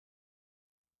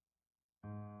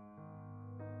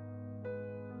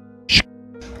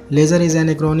Laser is an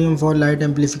acronym for light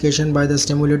amplification by the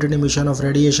stimulated emission of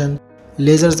radiation.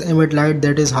 Lasers emit light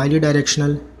that is highly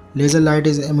directional. Laser light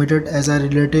is emitted as a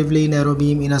relatively narrow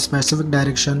beam in a specific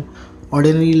direction.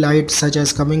 Ordinary light, such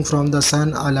as coming from the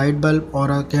sun, a light bulb, or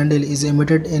a candle, is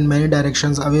emitted in many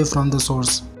directions away from the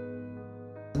source.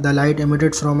 The light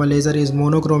emitted from a laser is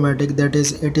monochromatic, that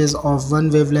is, it is of one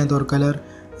wavelength or color.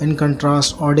 In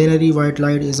contrast, ordinary white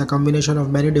light is a combination of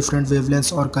many different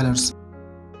wavelengths or colors.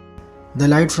 The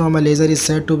light from a laser is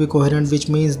said to be coherent, which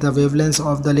means the wavelengths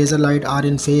of the laser light are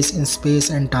in phase in space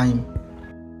and time.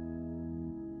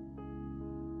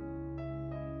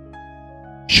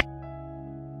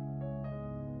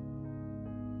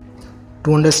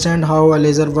 To understand how a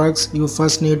laser works, you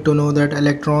first need to know that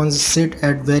electrons sit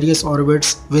at various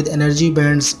orbits with energy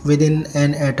bands within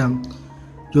an atom.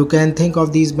 You can think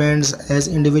of these bands as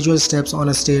individual steps on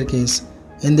a staircase.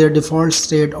 In their default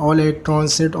state, all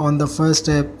electrons sit on the first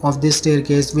step of this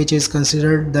staircase, which is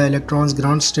considered the electron's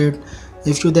ground state.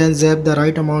 If you then zap the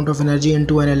right amount of energy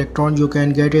into an electron, you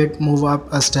can get it move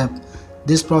up a step.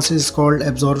 This process is called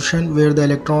absorption, where the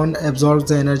electron absorbs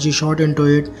the energy shot into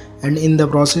it, and in the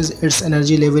process its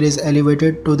energy level is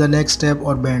elevated to the next step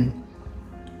or band.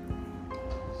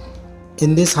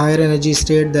 In this higher energy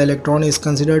state, the electron is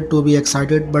considered to be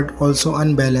excited but also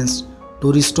unbalanced.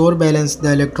 To restore balance,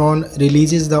 the electron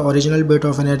releases the original bit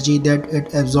of energy that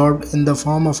it absorbed in the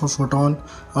form of a photon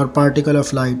or particle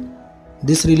of light.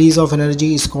 This release of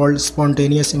energy is called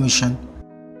spontaneous emission.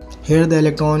 Here the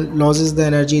electron loses the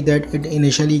energy that it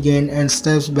initially gained and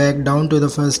steps back down to the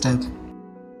first step.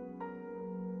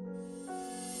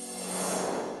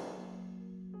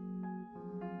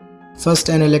 First,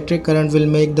 an electric current will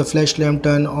make the flash lamp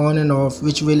turn on and off,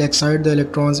 which will excite the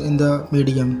electrons in the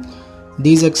medium.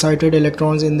 These excited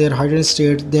electrons in their heightened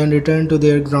state then return to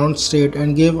their ground state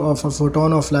and give off a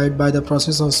photon of light by the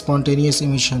process of spontaneous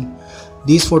emission.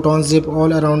 These photons zip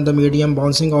all around the medium,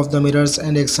 bouncing off the mirrors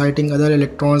and exciting other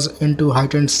electrons into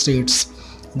heightened states.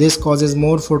 This causes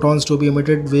more photons to be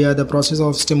emitted via the process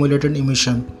of stimulated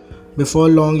emission. Before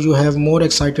long, you have more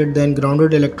excited than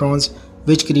grounded electrons,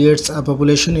 which creates a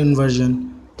population inversion.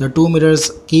 The two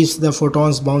mirrors keeps the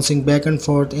photons bouncing back and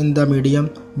forth in the medium,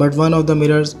 but one of the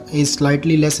mirrors is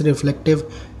slightly less reflective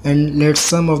and lets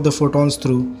some of the photons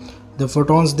through. The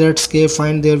photons that escape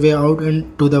find their way out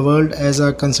into the world as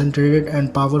a concentrated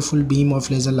and powerful beam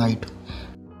of laser light.